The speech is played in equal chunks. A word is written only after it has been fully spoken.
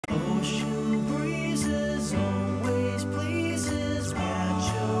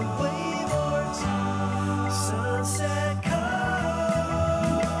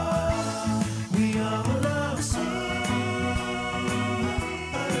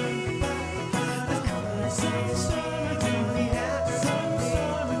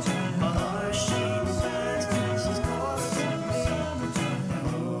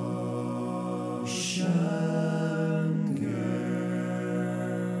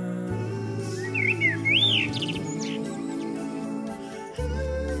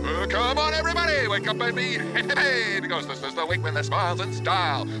Come on, everybody, wake up and be happy, because this is the week when there's smiles and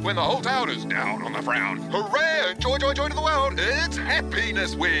style, when the whole town is down on the frown. Hooray, and joy, joy, joy to the world. It's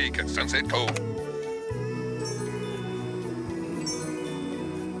Happiness Week at Sunset Cove.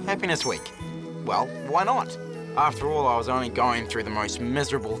 Happiness Week? Well, why not? After all, I was only going through the most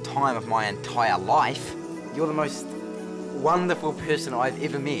miserable time of my entire life. You're the most wonderful person I've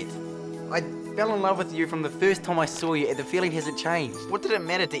ever met. I fell in love with you from the first time I saw you, and the feeling hasn't changed. What did it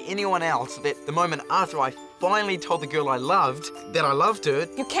matter to anyone else that the moment after I finally told the girl I loved that I loved her?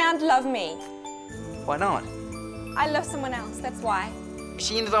 You can't love me. Why not? I love someone else, that's why.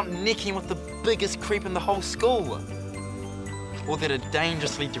 She ended up necking with the biggest creep in the whole school. Or that a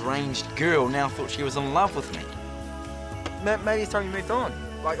dangerously deranged girl now thought she was in love with me. Maybe it's time you moved on.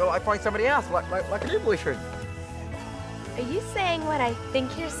 Like I find somebody else, like a new boyfriend. Are you saying what I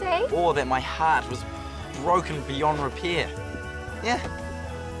think you're saying? Or that my heart was broken beyond repair. Yeah,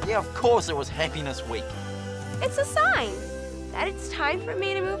 of course it was Happiness Week. It's a sign that it's time for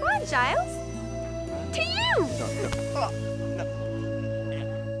me to move on, Giles. To you! No.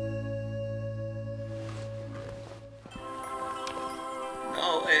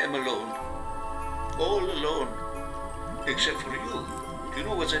 Now I am alone. All alone. Except for you. Do you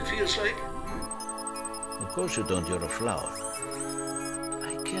know what that feels like? Of course you don't, you're a flower.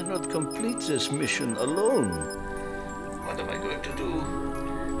 I cannot complete this mission alone. What am I going to do?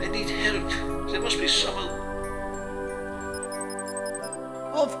 I need help. There must be someone.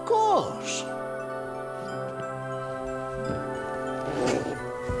 Of course.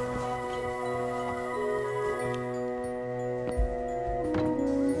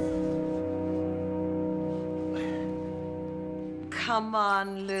 Come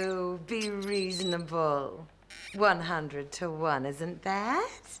on, Lou, be reasonable. 100 to 1, isn't that?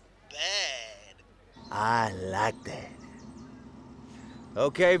 Bad. I like that.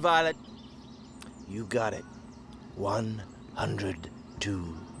 Okay, Violet. You got it. 100 to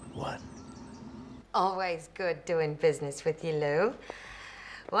 1. Always good doing business with you, Lou.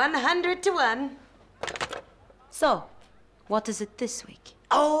 100 to 1. So, what is it this week?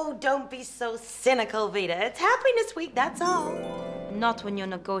 Oh, don't be so cynical, Vita. It's Happiness Week, that's all. Not when you're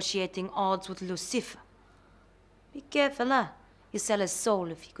negotiating odds with Lucifer. Be careful, huh? You sell his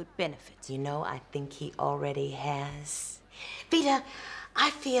soul if he could benefit. You know, I think he already has. Vita, I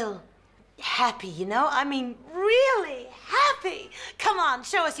feel happy, you know? I mean, really happy. Come on,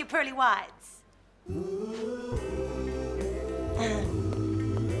 show us your pearly whites.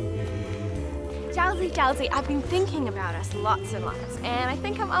 Gilesy, I've been thinking about us lots and lots, and I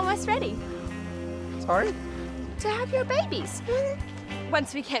think I'm almost ready. Sorry? To have your babies.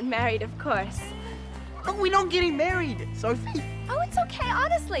 Once we get married, of course. Oh, we're not getting married, Sophie. Oh, it's okay,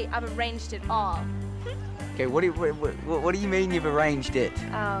 honestly. I've arranged it all. Okay, what do you mean you've arranged it?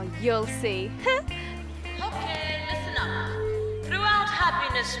 Oh, you'll see. Okay, listen up. Throughout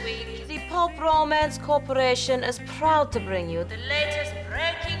Happiness Week, the Pulp Romance Corporation is proud to bring you the latest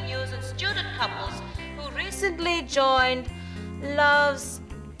breaking news on student couples who recently joined Love's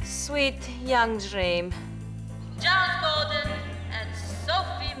Sweet Young Dream. Giles Gordon and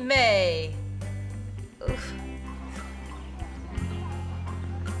Sophie May. Oof.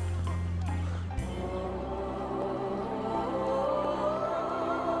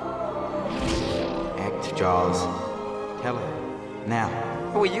 Act, Giles. Tell her. Now.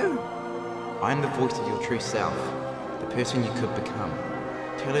 Who are you? I am the voice of your true self. The person you could become.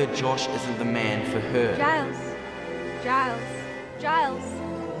 Tell her Josh isn't the man for her. Giles.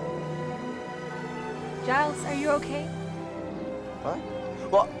 Giles, are you okay? What?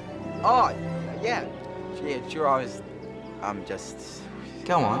 What? Oh, yeah. Yeah, sure, I was... just...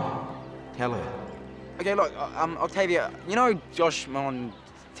 Go on. Tell her. Okay, look, Octavia, you know Josh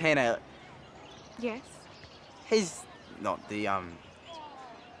Montana? Yes. He's not the,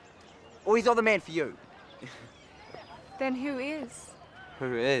 Well, he's not the man for you. Then who is?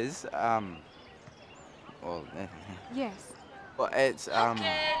 Who is, well... Yes. Well, it's,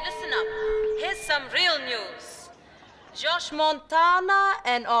 Okay, listen up. Here's some real news. Josh Montana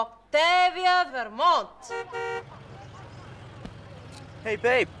and Octavia Vermont. Hey,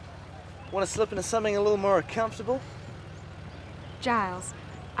 babe. Want to slip into something a little more comfortable? Giles,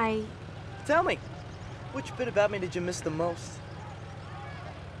 Tell me, which bit about me did you miss the most?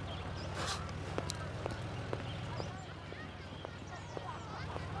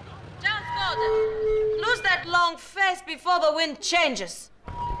 Giles Gordon, lose that long face before the wind changes.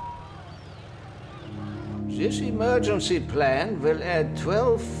 This emergency plan will add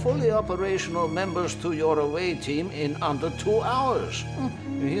 12 fully operational members to your away team in under 2 hours.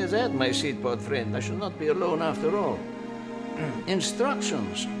 You hear that, my seatboat friend? I shall not be alone after all.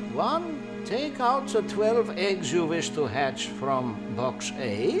 Instructions. 1. Take out the 12 eggs you wish to hatch from box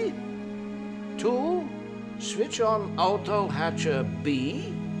A. 2. Switch on auto hatcher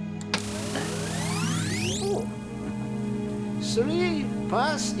B. 3.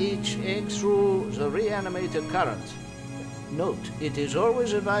 Pass each egg through the reanimated current. Note, it is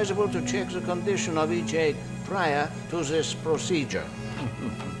always advisable to check the condition of each egg prior to this procedure.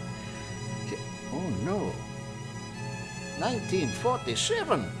 Oh no.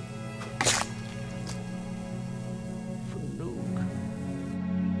 1947.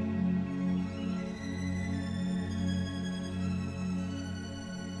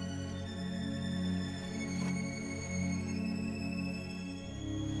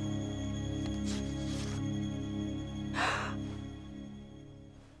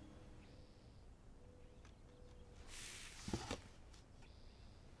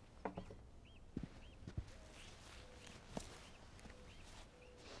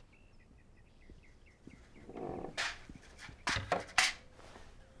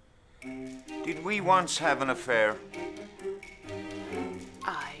 Did we once have an affair?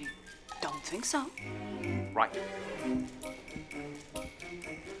 I don't think so. Right.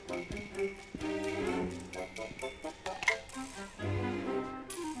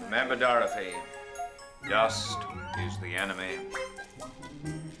 Remember, Dorothy, dust is the enemy.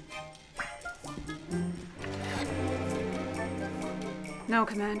 No,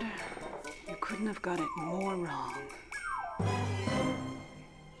 Commander. You couldn't have got it more wrong.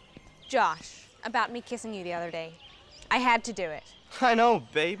 Josh, about me kissing you the other day. I had to do it. I know,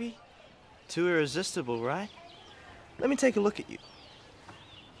 baby. Too irresistible, right? Let me take a look at you.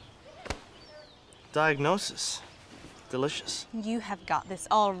 Diagnosis. Delicious. You have got this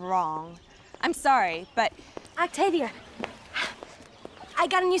all wrong. I'm sorry, but... Octavia, I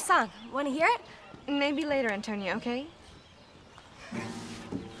got a new song. Want to hear it? Maybe later, Antonia, okay?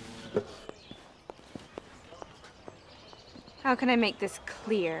 How can I make this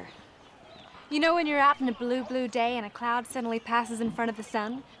clear? You know when you're out on a blue, blue day and a cloud suddenly passes in front of the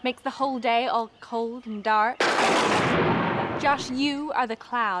sun? Makes the whole day all cold and dark? Josh, you are the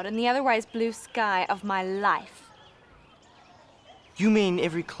cloud in the otherwise blue sky of my life. You mean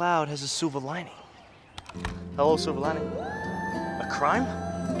every cloud has a silver lining? Hello, silver lining. A crime?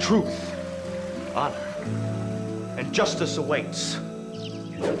 Truth. Honor. And justice awaits.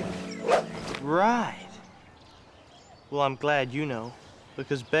 Right. Well, I'm glad you know.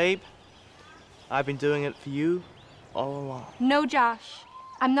 Because, babe, I've been doing it for you all along. No, Josh.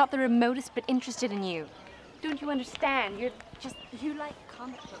 I'm not the remotest bit interested in you. Don't you understand? You like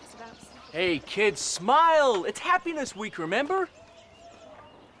comic books about... Hey, kids, smile! It's Happiness Week, remember?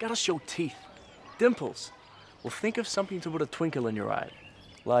 Gotta show teeth, dimples. Well, think of something to put a twinkle in your eye.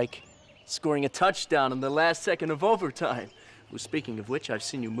 Like scoring a touchdown in the last second of overtime. Well, speaking of which, I've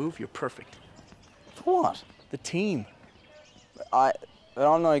seen you move. You're perfect. For what? The team. But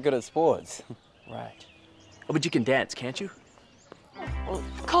I'm not good at sports. Right. Oh, but you can dance, can't you?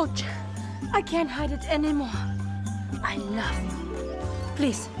 Coach, I can't hide it anymore. I love you.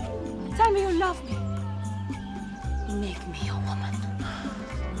 Please, tell me you love me. Make me a woman.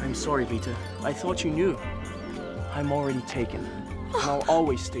 I'm sorry, Vita. I thought you knew. I'm already taken. And I'll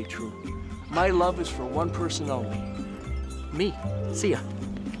always stay true. My love is for one person only. Me. See ya.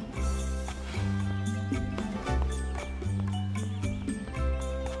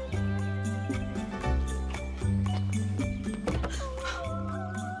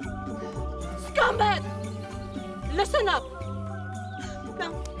 Scumbag! Listen up.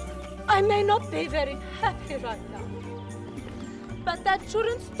 Now, I may not be very happy right now, but that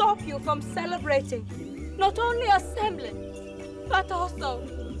shouldn't stop you from celebrating not only assembly, but also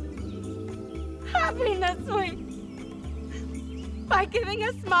Happiness Week by giving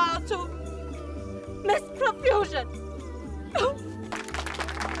a smile to Miss Profusion.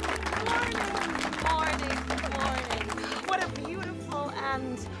 Morning. What a beautiful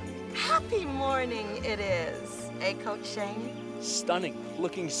and happy morning it is, eh, Coach Shane? Stunning.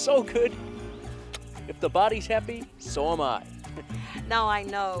 Looking so good. If the body's happy, so am I. Now I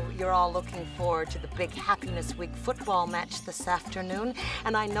know you're all looking forward to the big Happiness Week football match this afternoon,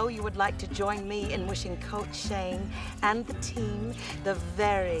 and I know you would like to join me in wishing Coach Shane and the team the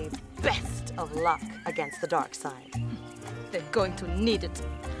very best of luck against the dark side. They're going to need it.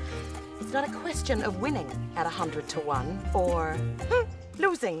 It's not a question of winning at 100 to 1, or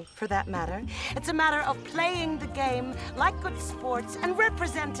losing, for that matter. It's a matter of playing the game like good sports and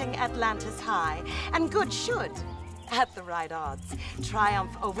representing Atlantis High, and good should, at the right odds,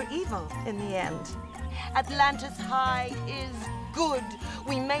 triumph over evil in the end. Atlantis High is good.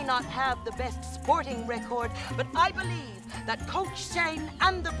 We may not have the best sporting record, but I believe that Coach Shane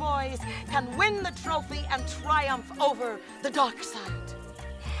and the boys can win the trophy and triumph over the dark side.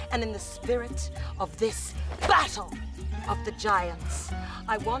 And in the spirit of this battle of the giants,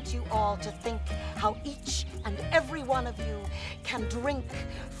 I want you all to think how each and every one of you can drink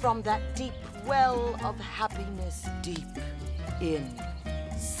from that deep well of happiness deep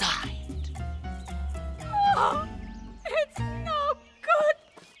inside. Oh, it's no good.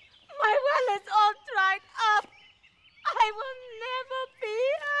 My well is all dried up. I will never be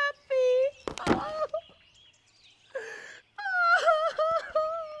happy. Oh.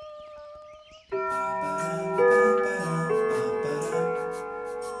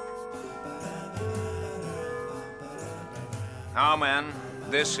 Now, men,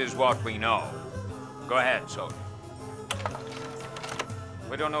 this is what we know. Go ahead, soldier.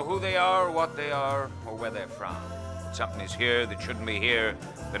 We don't know who they are, what they are, or where they're from. Something is here that shouldn't be here,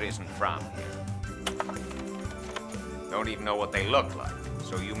 that isn't from here. Don't even know what they look like,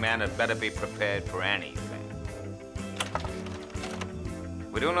 so you men had better be prepared for anything.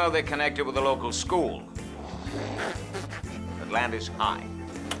 We do know they're connected with a local school, Atlantis High.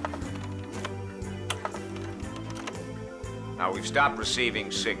 Now, we've stopped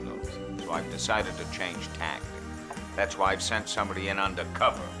receiving signals, so I've decided to change tack. That's why I've sent somebody in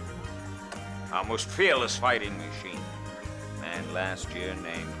undercover. Our most fearless fighting machine. Man last year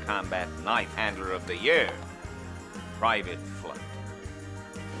named Combat Knife Handler of the Year, Private Flight.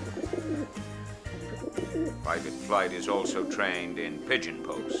 Private Flight is also trained in Pigeon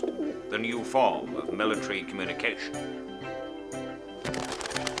Post, the new form of military communication.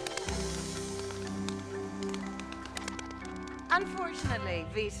 Unfortunately,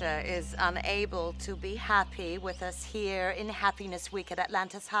 Vita is unable to be happy with us here in Happiness Week at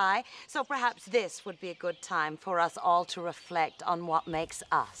Atlantis High, so perhaps this would be a good time for us all to reflect on what makes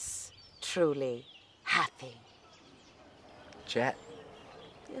us truly happy. Chat,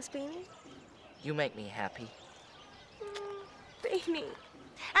 Yes, Beanie? you make me happy. Beanie.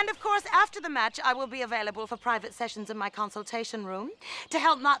 And of course, after the match, I will be available for private sessions in my consultation room to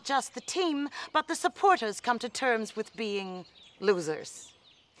help not just the team, but the supporters come to terms with being losers.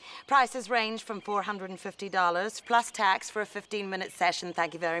 Prices range from $450 plus tax for a 15-minute session.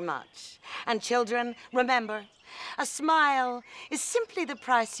 Thank you very much. And children, remember, a smile is simply the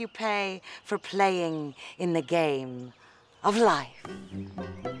price you pay for playing in the game of life. In the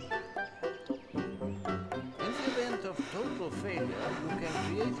event of total failure, you can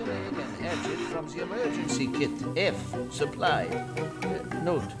create an egg and hatch it from the emergency kit F supplied.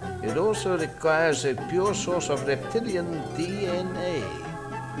 Note, it also requires a pure source of reptilian DNA.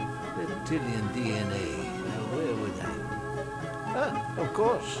 Reptilian DNA. Now, where would I? Ah, of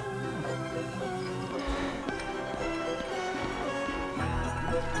course.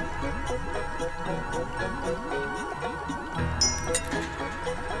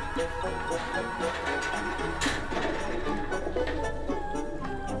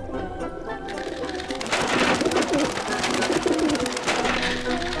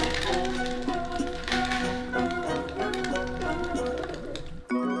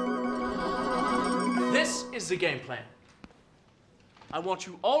 This is the game plan. I want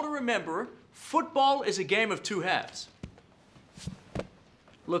you all to remember, football is a game of two halves.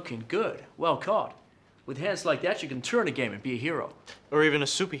 Looking good. Well caught. With hands like that, you can turn a game and be a hero. Or even a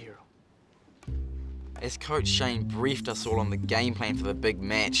superhero. As Coach Shane briefed us all on the game plan for the big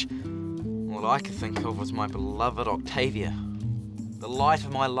match, all I could think of was my beloved Octavia, the light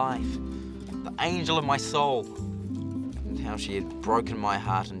of my life, the angel of my soul, and how she had broken my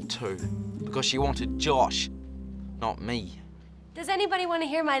heart in two because she wanted Josh, not me. Does anybody want to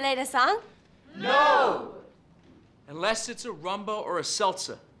hear my latest song? No! Unless it's a rumba or a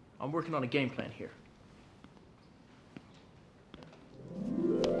salsa. I'm working on a game plan here.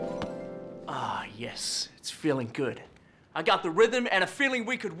 Ah, yes, it's feeling good. I got the rhythm and a feeling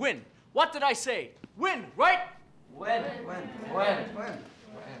we could win. What did I say? Win, right? Win.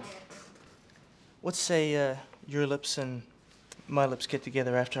 Let's say your lips and my lips get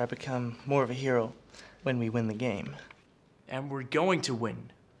together after I become more of a hero when we win the game. And we're going to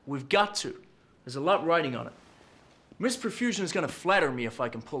win. We've got to. There's a lot riding on it. Miss Perfusion is gonna flatter me if I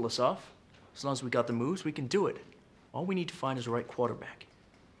can pull this off. As long as we got the moves, we can do it. All we need to find is the right quarterback.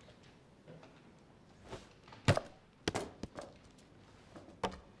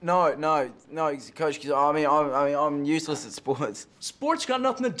 No, Coach. I'm useless at sports. Sports got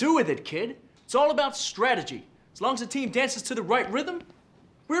nothing to do with it, kid. It's all about strategy. As long as the team dances to the right rhythm,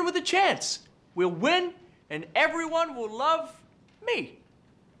 we're in with a chance. We'll win, and everyone will love me.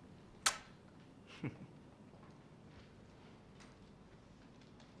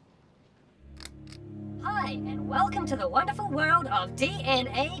 and welcome to the wonderful world of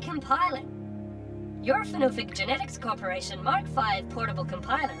DNA compiling. Your Phenophic Genetics Corporation Mark V portable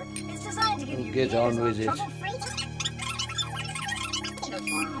compiler is designed to give you Get on with it. trouble-free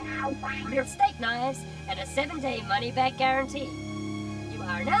your steak knives and a 7-day money-back guarantee. You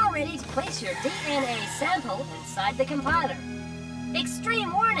are now ready to place your DNA sample inside the compiler.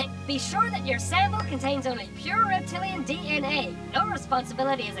 Extreme warning! Be sure that your sample contains only pure reptilian DNA. No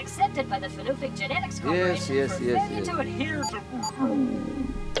responsibility is accepted by the Phenophic Genetics Corporation for failure to adhere to...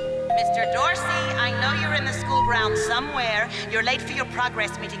 Mr. Dorsey, I know you're in the school grounds somewhere. You're late for your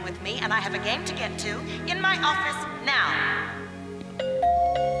progress meeting with me, and I have a game to get to in my office now.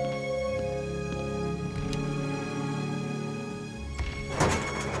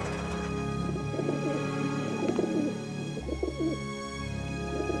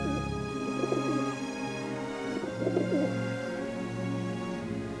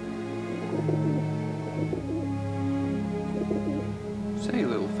 Say,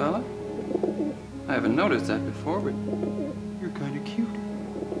 little fella, I haven't noticed that before, but you're kind of cute.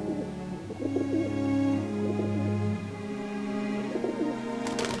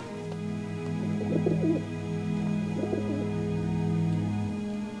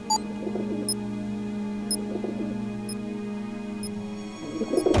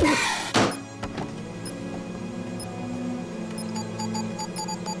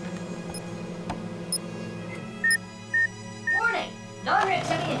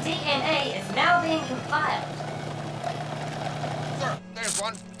 Non-reptilian DNA is now being compiled. Sir, there's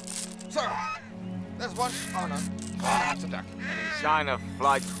one. Sir, there's one. Oh, no. Oh, that's a duck. Any sign of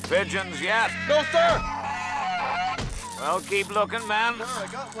flight pigeons yet? No, sir! Well, keep looking, man. Sure, I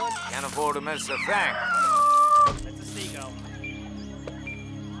got one. Can't afford to miss a thing. That's a seagull.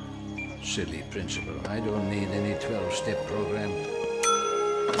 Silly principal. I don't need any 12-step program.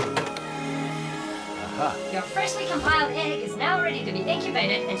 Aha. Your freshly compiled egg is now ready to be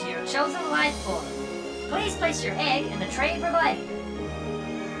incubated into your chosen life form. Please place your egg in the tray provided.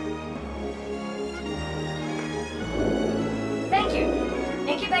 Thank you.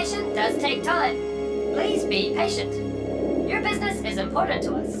 Incubation does take time. Please be patient. Your business is important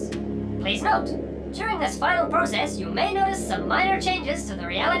to us. Please note, during this final process, you may notice some minor changes to the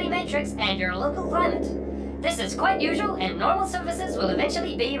reality matrix and your local climate. This is quite usual, and normal services will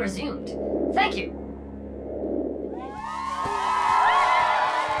eventually be resumed. Thank you.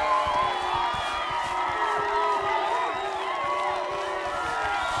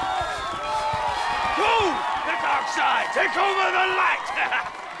 Take over the light!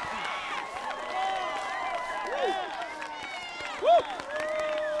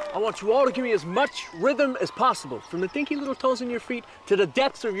 I want you all to give me as much rhythm as possible, from the dinky little toes in your feet to the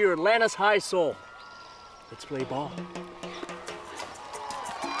depths of your Atlantis High soul. Let's play ball.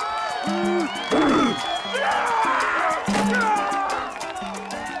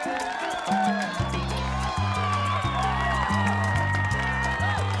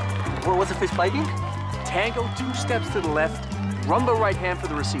 What's the fish play again? Tango 2 steps to the left, rumba right hand for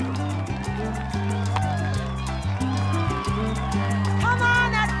the receiver. Come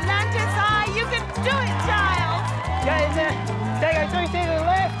on, Atlantis High, you can do it, Giles! Yeah, it's Tango 3 steps to the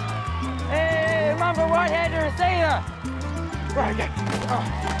left, and rumba right hand to the receiver. Right, okay. Oh.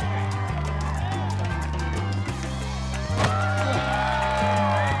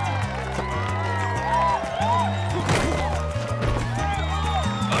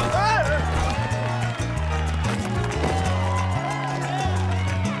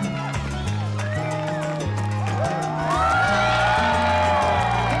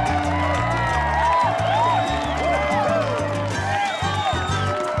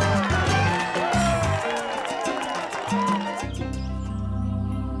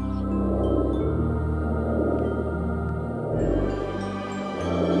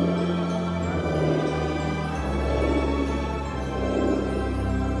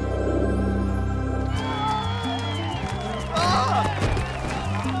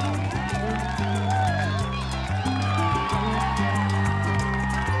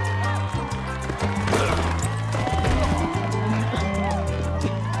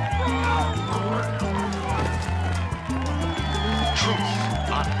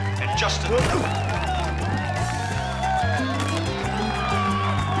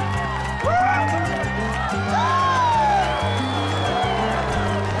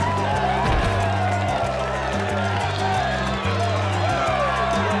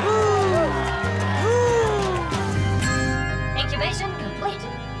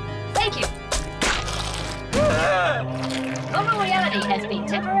 Has been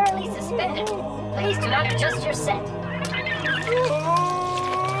temporarily suspended. Please do not adjust your set.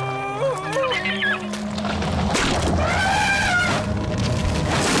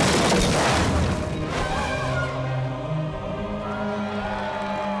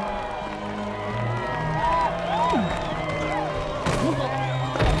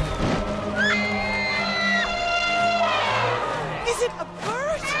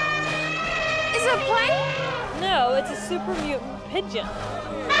 super mutant pigeon.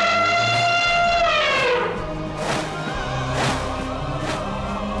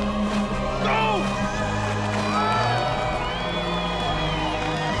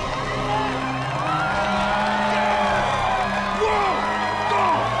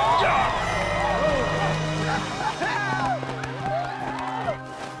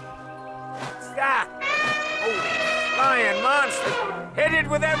 Hit it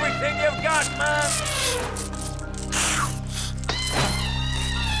with everything you've got, man!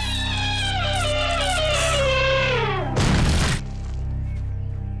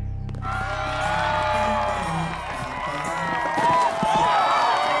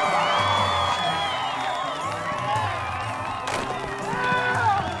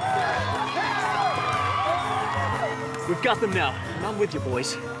 We've got them now, and I'm with you,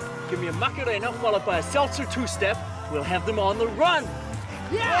 boys. Give me a Macarena followed by a Seltzer two-step. We'll have them on the run!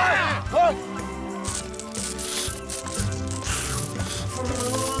 Yeah! Oh.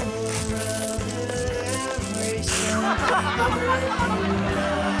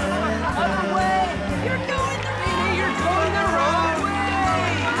 Other way! You're going the wrong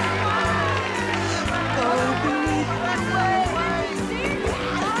way!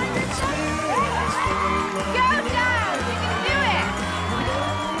 Go, Giles! You can do it!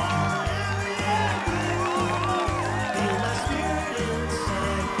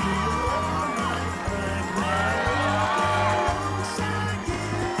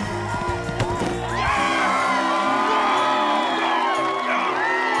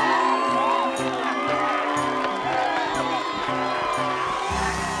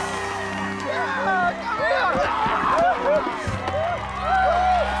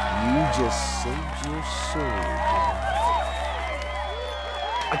 Just saved your soul.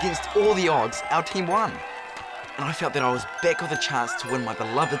 Against all the odds, our team won. And I felt that I was back with a chance to win my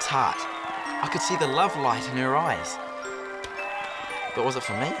beloved's heart. I could see the love light in her eyes. But was it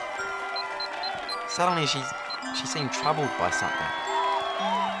for me? Suddenly she seemed troubled by something.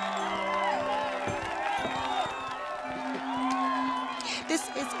 This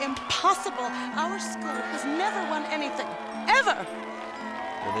is impossible. Our school has never won anything. Ever!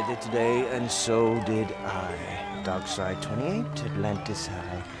 Well, they did today, and so did I. Darkside 28, Atlantis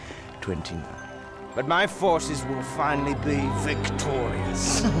High 29. But my forces will finally be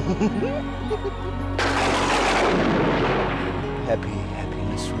victorious.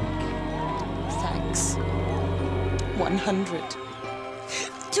 Happiness Week. Thanks. 100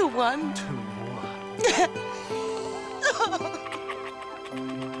 to 1. To 1.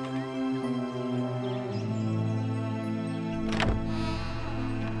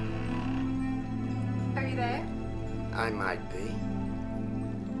 Are you there? I might be,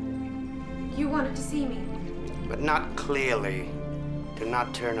 You wanted to see me. but not clearly. Do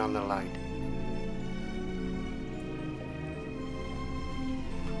not turn on the light.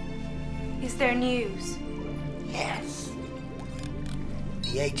 Is there news? Yes.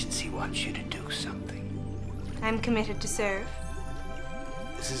 The agency wants you to do something. I'm committed to serve.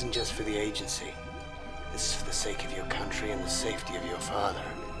 This isn't just for the agency. This is for the sake of your country and the safety of your father.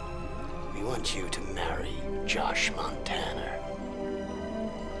 We want you to marry Josh Montana.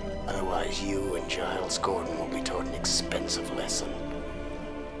 Otherwise, you and Giles Gordon will be taught an expensive lesson.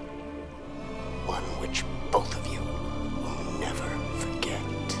 One which both of